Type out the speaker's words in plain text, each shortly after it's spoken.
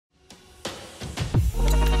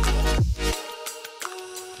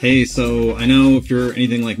Hey, so I know if you're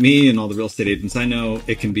anything like me and all the real estate agents, I know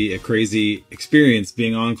it can be a crazy experience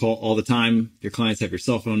being on call all the time. Your clients have your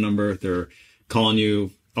cell phone number. They're calling you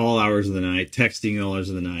all hours of the night, texting you all hours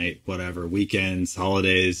of the night, whatever, weekends,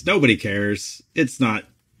 holidays. Nobody cares. It's not,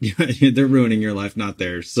 they're ruining your life, not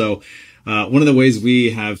theirs. So one of the ways we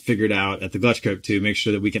have figured out at the Gluch Group to make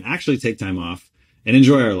sure that we can actually take time off and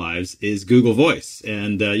enjoy our lives is Google Voice.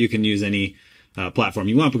 And you can use any platform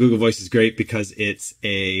you want, but Google Voice is great because it's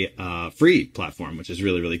a free platform, which is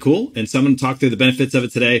really, really cool. And so I'm going to talk through the benefits of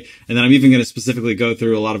it today. And then I'm even going to specifically go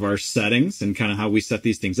through a lot of our settings and kind of how we set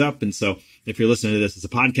these things up. And so if you're listening to this as a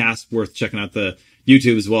podcast, worth checking out the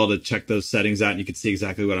YouTube as well to check those settings out, and you can see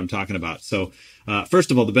exactly what I'm talking about. So first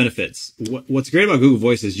of all, the benefits. What's great about Google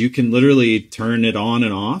Voice is you can literally turn it on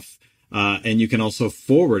and off. And you can also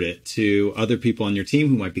forward it to other people on your team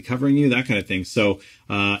who might be covering you, that kind of thing. So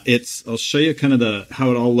I'll show you kind of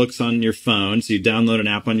how it all looks on your phone. So you download an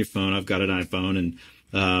app on your phone. I've got an iPhone,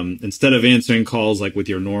 and instead of answering calls like with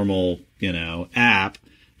your normal, app,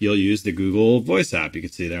 you'll use the Google Voice app. You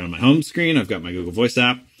can see there on my home screen, I've got my Google Voice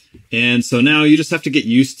app. And so now you just have to get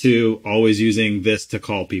used to always using this to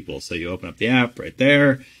call people. So you open up the app right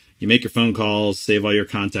there. You make your phone calls, save all your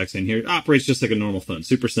contacts in here. It operates just like a normal phone.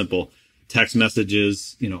 Super simple. Text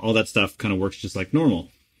messages, all that stuff kind of works just like normal.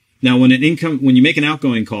 Now, when you make an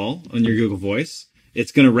outgoing call on your Google Voice,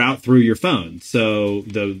 it's going to route through your phone. So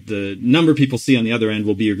the number people see on the other end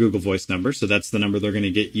will be your Google Voice number. So that's the number they're going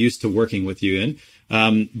to get used to working with you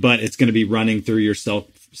in. But it's going to be running through your cell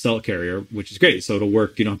carrier, which is great. So it'll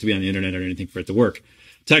work. You don't have to be on the internet or anything for it to work.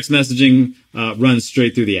 Text messaging runs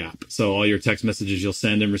straight through the app. So all your text messages you'll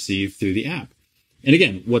send and receive through the app. And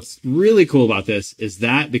again, what's really cool about this is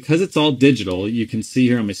that because it's all digital, you can see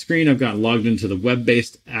here on my screen, I've got logged into the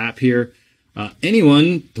web-based app here.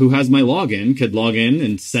 Anyone who has my login could log in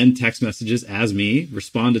and send text messages as me,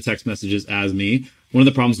 respond to text messages as me. One of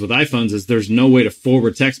the problems with iPhones is there's no way to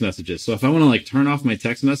forward text messages. So if I want to turn off my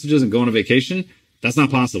text messages and go on a vacation, that's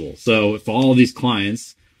not possible. So if all of these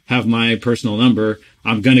clients have my personal number,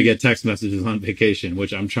 I'm going to get text messages on vacation,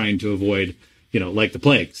 which I'm trying to avoid, like the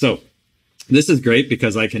plague. So this is great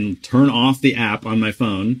because I can turn off the app on my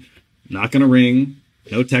phone, not going to ring,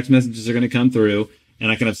 no text messages are going to come through,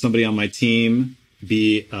 and I can have somebody on my team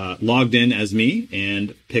be logged in as me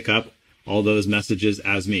and pick up all those messages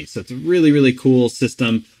as me. So it's a really, really cool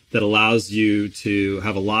system that allows you to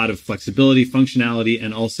have a lot of flexibility, functionality,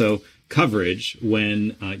 and also coverage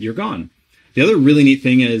when you're gone. The other really neat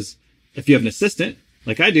thing is if you have an assistant,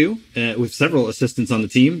 like I do, with several assistants on the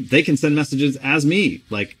team, they can send messages as me.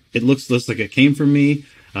 Like it looks like it came from me.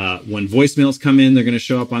 When voicemails come in, they're going to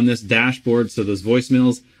show up on this dashboard. So those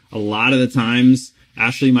voicemails, a lot of the times,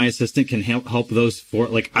 Ashley, my assistant, can help those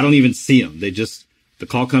I don't even see them. The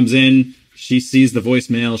call comes in, she sees the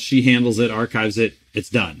voicemail, she handles it, archives it, it's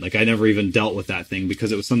done. I never even dealt with that thing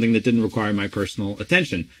because it was something that didn't require my personal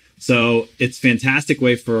attention. So it's a fantastic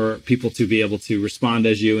way for people to be able to respond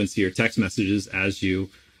as you and see your text messages as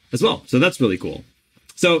you as well. So that's really cool.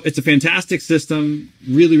 So it's a fantastic system,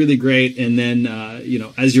 really, really great. And then,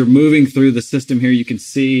 as you're moving through the system here, you can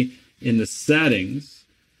see in the settings,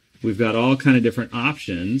 we've got all kind of different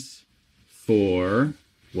options for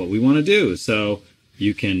what we want to do. So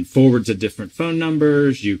you can forward to different phone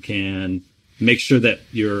numbers. You can make sure that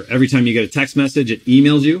every time you get a text message, it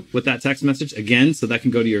emails you with that text message again. So that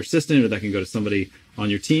can go to your assistant or that can go to somebody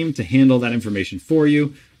on your team to handle that information for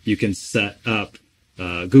you. You can set up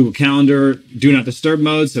Google Calendar, do not disturb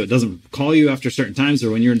mode. So it doesn't call you after certain times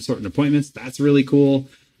or when you're in certain appointments. That's really cool.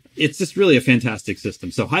 It's just really a fantastic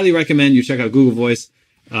system. So highly recommend you check out Google Voice.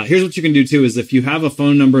 Here's what you can do too, is if you have a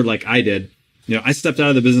phone number like I did, I stepped out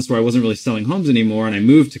of the business where I wasn't really selling homes anymore and I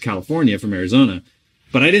moved to California from Arizona.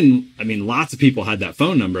 But lots of people had that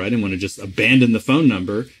phone number. I didn't want to just abandon the phone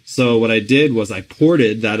number. So what I did was I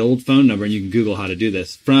ported that old phone number, and you can Google how to do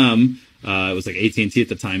this, from, it was like AT&T at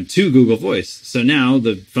the time, to Google Voice. So now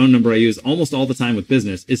the phone number I use almost all the time with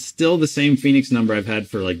business is still the same Phoenix number I've had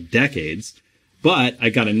for decades. But I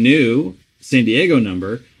got a new San Diego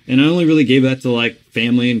number, and I only really gave that to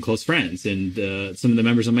family and close friends and some of the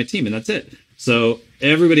members on my team, and that's it. So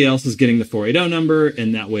everybody else is getting the 480 number,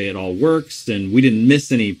 and that way it all works. And we didn't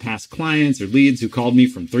miss any past clients or leads who called me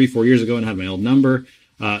from 3-4 years ago and had my old number.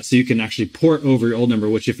 So you can actually port over your old number,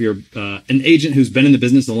 which if you're an agent who's been in the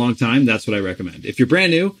business a long time, that's what I recommend. If you're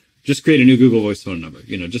brand new, just create a new Google Voice phone number,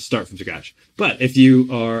 just start from scratch. But if you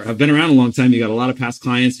have been around a long time, you got a lot of past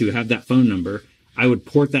clients who have that phone number, I would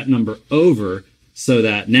port that number over so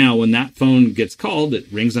that now when that phone gets called, it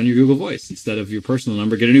rings on your Google Voice instead of your personal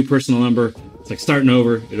number. Get a new personal number. It's like starting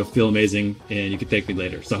over. It'll feel amazing, and you can thank me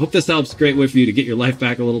later. So I hope this helps. Great way for you to get your life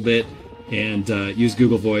back a little bit and use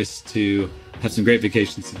Google Voice to have some great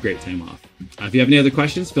vacations, some great time off. If you have any other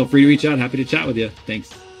questions, feel free to reach out. Happy to chat with you.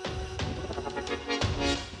 Thanks.